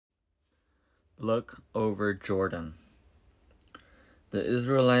Look over Jordan. The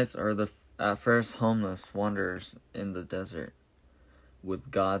Israelites are at first homeless wanderers in the desert. With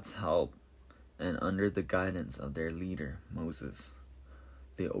God's help and under the guidance of their leader, Moses,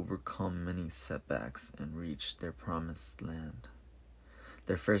 they overcome many setbacks and reach their promised land.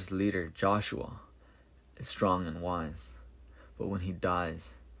 Their first leader, Joshua, is strong and wise, but when he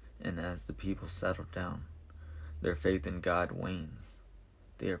dies, and as the people settle down, their faith in God wanes.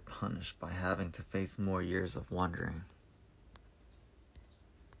 They are punished by having to face more years of wandering.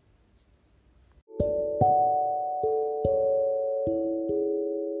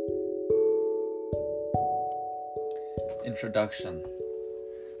 Introduction.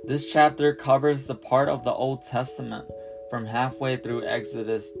 This chapter covers the part of the Old Testament from halfway through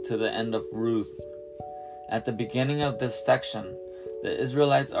Exodus to the end of Ruth. At the beginning of this section, the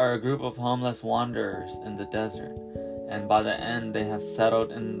Israelites are a group of homeless wanderers in the desert, and by the end they have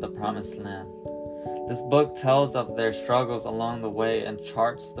settled in the Promised Land. This book tells of their struggles along the way and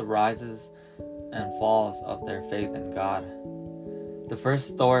charts the rises and falls of their faith in God. The first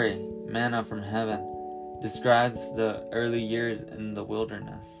story, Manna from Heaven, describes the early years in the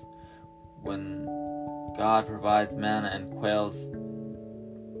wilderness, when God provides manna and quails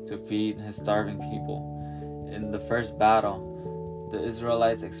to feed his starving people. In the first battle, the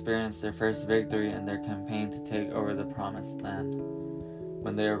Israelites experienced their first victory in their campaign to take over the Promised Land.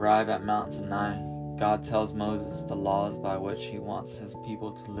 When they arrive at Mount Sinai, God tells Moses the laws by which he wants his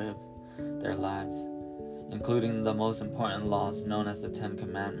people to live their lives, including the most important laws known as the Ten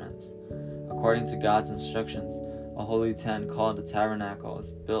Commandments. According to God's instructions, a holy tent called the tabernacle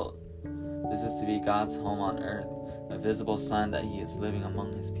is built. This is to be God's home on earth, a visible sign that he is living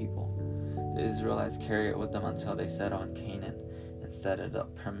among his people. The Israelites carry it with them until they settle in Canaan and set it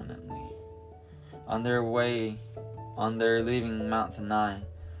up permanently. On their leaving Mount Sinai,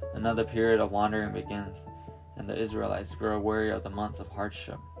 another period of wandering begins, and the Israelites grow weary of the months of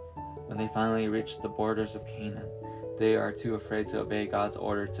hardship. When they finally reach the borders of Canaan, they are too afraid to obey God's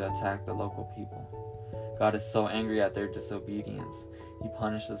order to attack the local people. God is so angry at their disobedience, he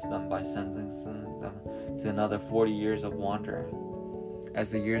punishes them by sentencing them to another 40 years of wandering.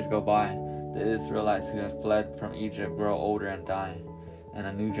 As the years go by, the Israelites who had fled from Egypt grow older and die, and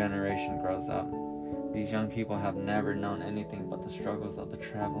a new generation grows up. These young people have never known anything but the struggles of the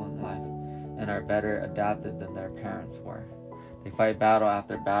traveling life, and are better adapted than their parents were. They fight battle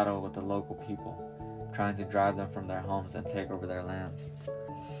after battle with the local people, trying to drive them from their homes and take over their lands.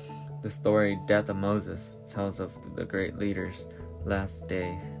 The story Death of Moses tells of the great leader's last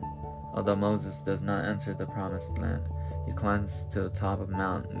days. Although Moses does not enter the Promised Land, he climbs to the top of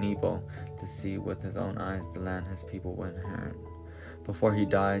Mount Nebo to see with his own eyes the land his people will inherit. Before he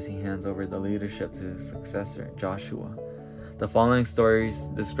dies, he hands over the leadership to his successor, Joshua. The following stories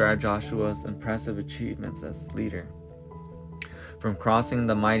describe Joshua's impressive achievements as leader. From crossing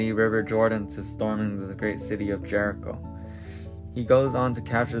the mighty river Jordan to storming the great city of Jericho. He goes on to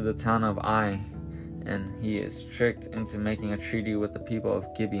capture the town of Ai, and he is tricked into making a treaty with the people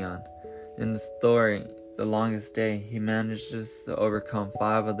of Gibeon. In the story, The Longest Day, he manages to overcome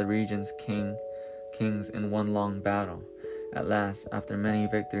 5 of the region's kings in one long battle. At last, after many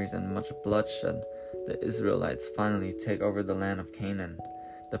victories and much bloodshed, the Israelites finally take over the land of Canaan.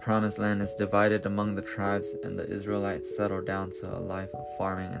 The Promised Land is divided among the tribes, and the Israelites settle down to a life of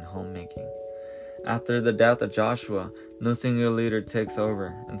farming and homemaking. After the death of Joshua, no single leader takes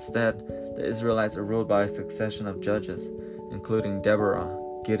over. Instead, the Israelites are ruled by a succession of judges, including Deborah,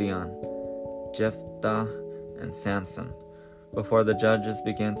 Gideon, Jephthah, and Samson. Before the judges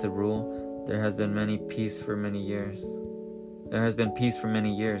begin to rule, there has been peace for many years.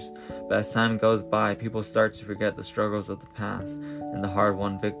 But as time goes by, people start to forget the struggles of the past and the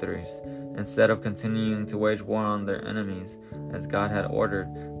hard-won victories. Instead of continuing to wage war on their enemies, as God had ordered,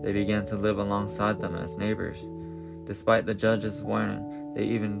 they began to live alongside them as neighbors. Despite the judges' warning, they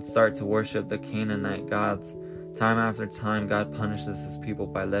even start to worship the Canaanite gods. Time after time, God punishes his people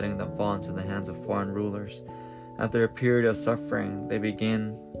by letting them fall into the hands of foreign rulers. After a period of suffering, they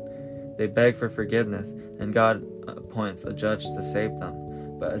beg for forgiveness, and God appoints a judge to save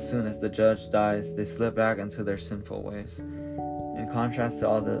them. But as soon as the judge dies, they slip back into their sinful ways. In contrast to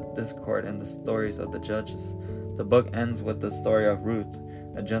all the discord in the stories of the judges, the book ends with the story of Ruth,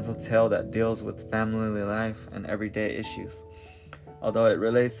 a gentle tale that deals with family life and everyday issues. Although it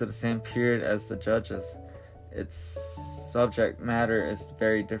relates to the same period as the judges, its subject matter is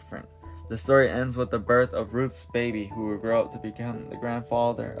very different. The story ends with the birth of Ruth's baby, who will grow up to become the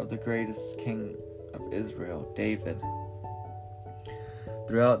grandfather of the greatest king of Israel, David.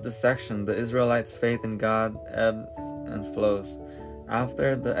 Throughout this section, the Israelites' faith in God ebbs and flows.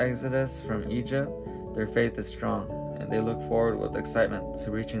 After the exodus from Egypt, their faith is strong, and they look forward with excitement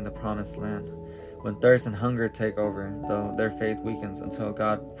to reaching the promised land. When thirst and hunger take over, though, their faith weakens until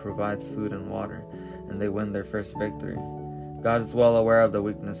God provides food and water, and they win their first victory. God is well aware of the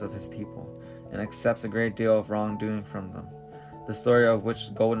weakness of his people, and accepts a great deal of wrongdoing from them. The story of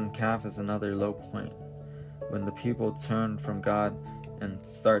which golden calf is another low point. When the people turn from God and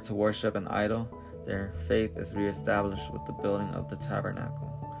start to worship an idol, their faith is reestablished with the building of the tabernacle.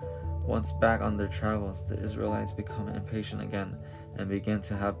 Once back on their travels, the Israelites become impatient again and begin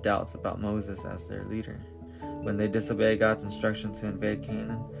to have doubts about Moses as their leader. When they disobey God's instruction to invade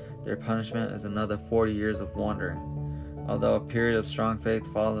Canaan, their punishment is another 40 years of wandering. Although a period of strong faith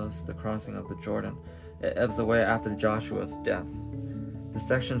follows the crossing of the Jordan, it ebbs away after Joshua's death. The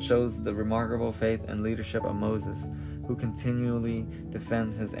section shows the remarkable faith and leadership of Moses, who continually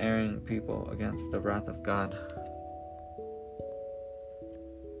defends his erring people against the wrath of God.